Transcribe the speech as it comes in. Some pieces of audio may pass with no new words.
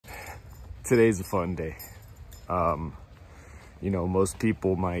today's a fun day. You know, most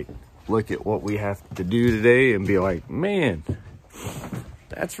people might look at what we have to do today and be like, man,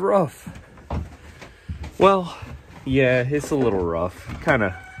 that's rough. Well, yeah, it's a little rough. Kind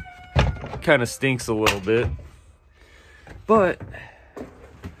of stinks a little bit. But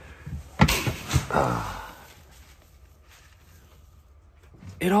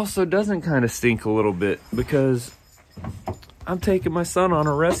it also doesn't kind of stink a little bit because I'm taking my son on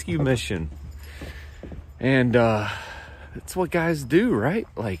a rescue mission. And it's what guys do, right?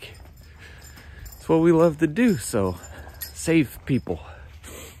 Like, it's what we love to do. So, save people.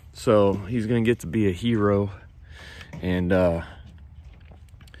 So, he's going to get to be a hero. And we're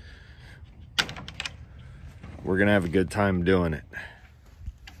going to have a good time doing it.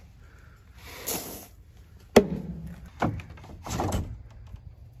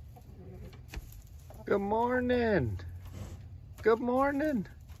 Good morning. Good morning.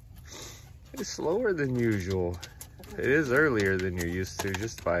 It's slower than usual. It is earlier than you're used to,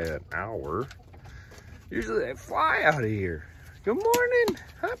 just by an hour. Usually they fly out of here. Good morning.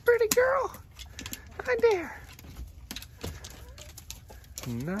 Hi, pretty girl. Hi there.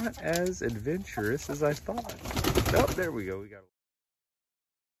 Not as adventurous as I thought. Oh, there we go. We got.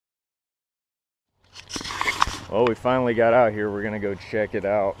 Well, we finally got out here. We're gonna go check it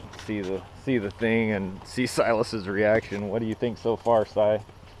out, see the thing, and see Silas's reaction. What do you think so far, Si?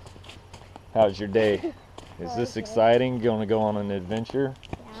 How's your day? Is this exciting? You gonna go on an adventure?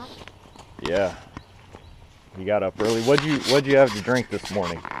 Yeah. Yeah. You got up early. What'd you have to drink this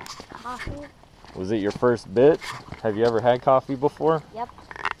morning? Coffee. Was it your first bit? Have you ever had coffee before? Yep.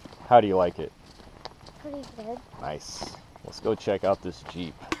 How do you like it? Pretty good. Nice. Let's go check out this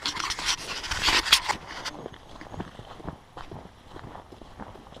Jeep.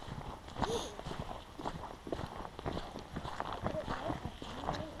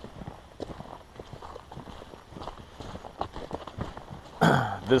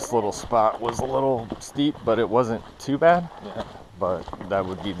 This little spot was a little steep, but it wasn't too bad. Yeah. But that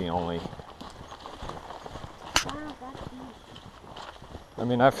would be the only. I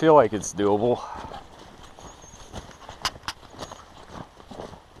mean, I feel like it's doable.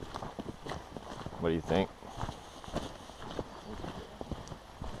 What do you think?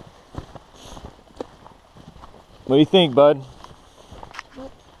 What do you think, bud?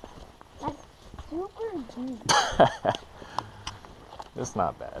 That's super deep. It's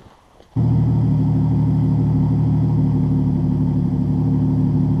not bad.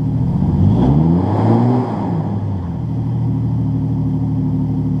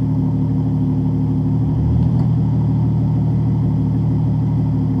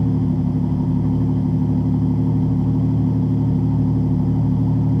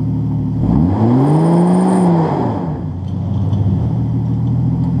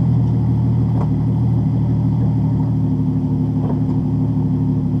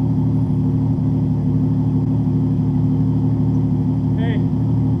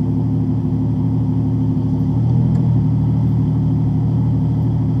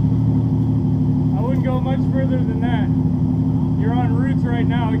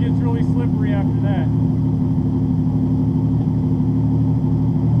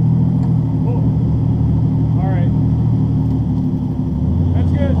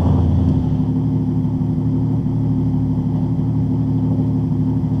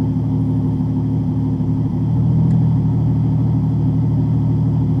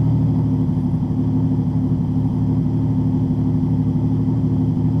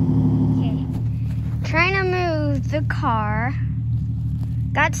 The car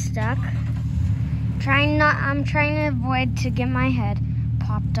got stuck. I'm trying to avoid to get my head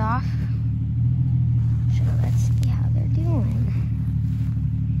popped off. So let's see how they're doing.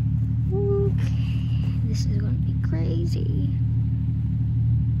 Okay, this is going to be crazy.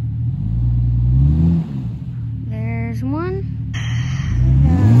 There's one. A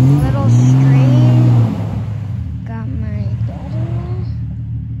little stream. Got my dad in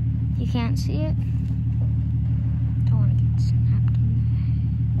there. You can't see it.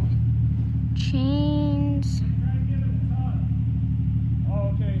 Chains.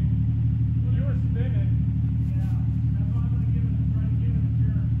 Oh, okay. You were spinning. Yeah, that's why I'm going to try to give it a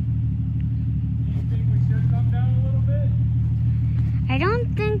jerk. Do you think we should come down a little bit? I don't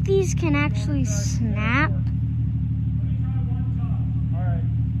think these can actually snap. Let me try one time. All right.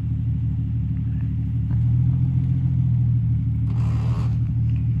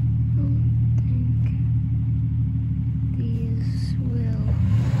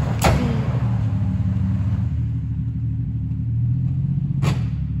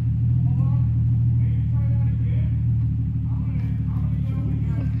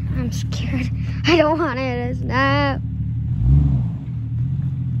 I'm scared. I don't want it to snap.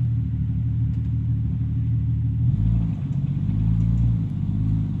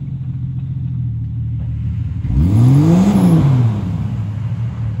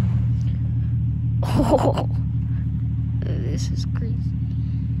 Oh, this is crazy.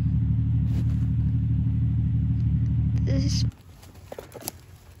 This.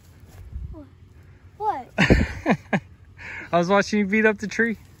 What? I was watching you beat up the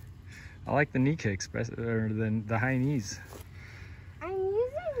tree. I like the knee kicks better than the high knees. I'm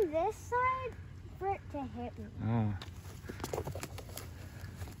using this side for it to hit me. Oh.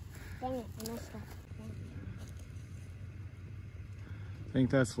 Dang it, I messed up. I think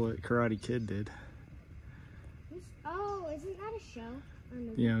that's what Karate Kid did. Oh, isn't that a show? Or a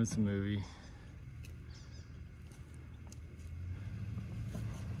movie? Yeah, it's a movie.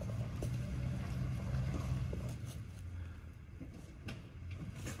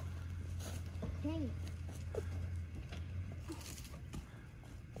 Dang it.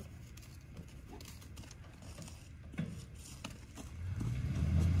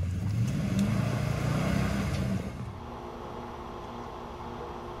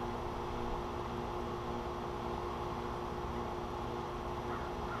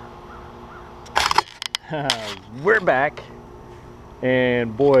 We're back,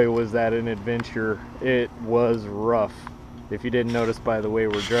 and boy was that an adventure. It was rough, if you didn't notice by the way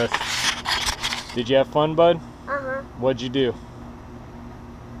we're dressed. Did you have fun, bud? Uh-huh. What'd you do?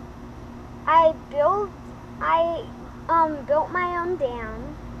 I built my own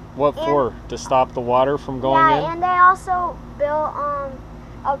dam. What for? To stop the water from going in? Yeah, and I also built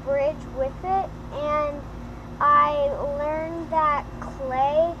a bridge with it, and I learned that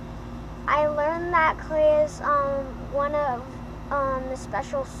clay is one of the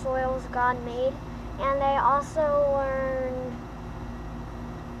special soils God made, and I also learned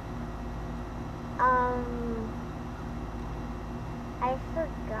I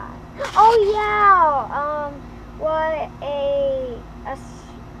forgot. Oh yeah,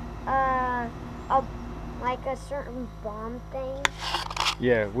 like a certain bomb thing.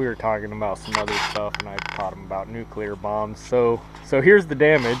 Yeah, we were talking about some other stuff, and I taught him about nuclear bombs. So here's the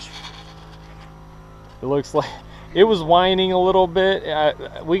damage. It looks like it was whining a little bit.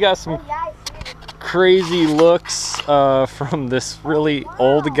 We got some crazy looks from this really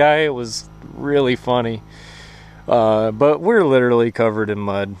old guy. It was really funny. But we're literally covered in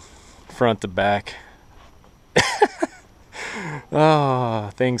mud, front to back.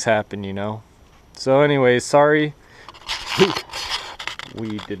 Oh, things happen, you know. So anyways, sorry.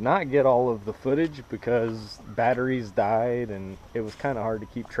 We did not get all of the footage because batteries died, and it was kind of hard to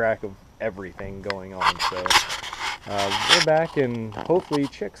keep track of everything going on. So we're back, and hopefully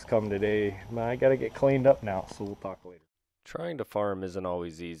chicks come today. I gotta get cleaned up now, so we'll talk later. Trying to farm isn't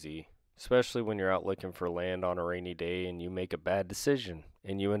always easy, especially when you're out looking for land on a rainy day and you make a bad decision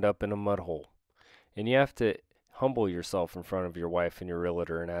and you end up in a mud hole. And you have to humble yourself in front of your wife and your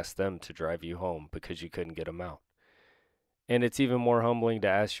realtor and ask them to drive you home because you couldn't get them out. And it's even more humbling to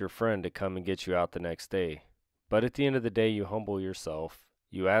ask your friend to come and get you out the next day. But at the end of the day, you humble yourself,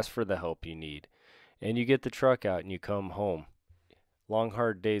 you ask for the help you need, and you get the truck out and you come home. Long,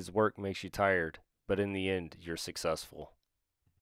 hard days' work makes you tired, but in the end, you're successful.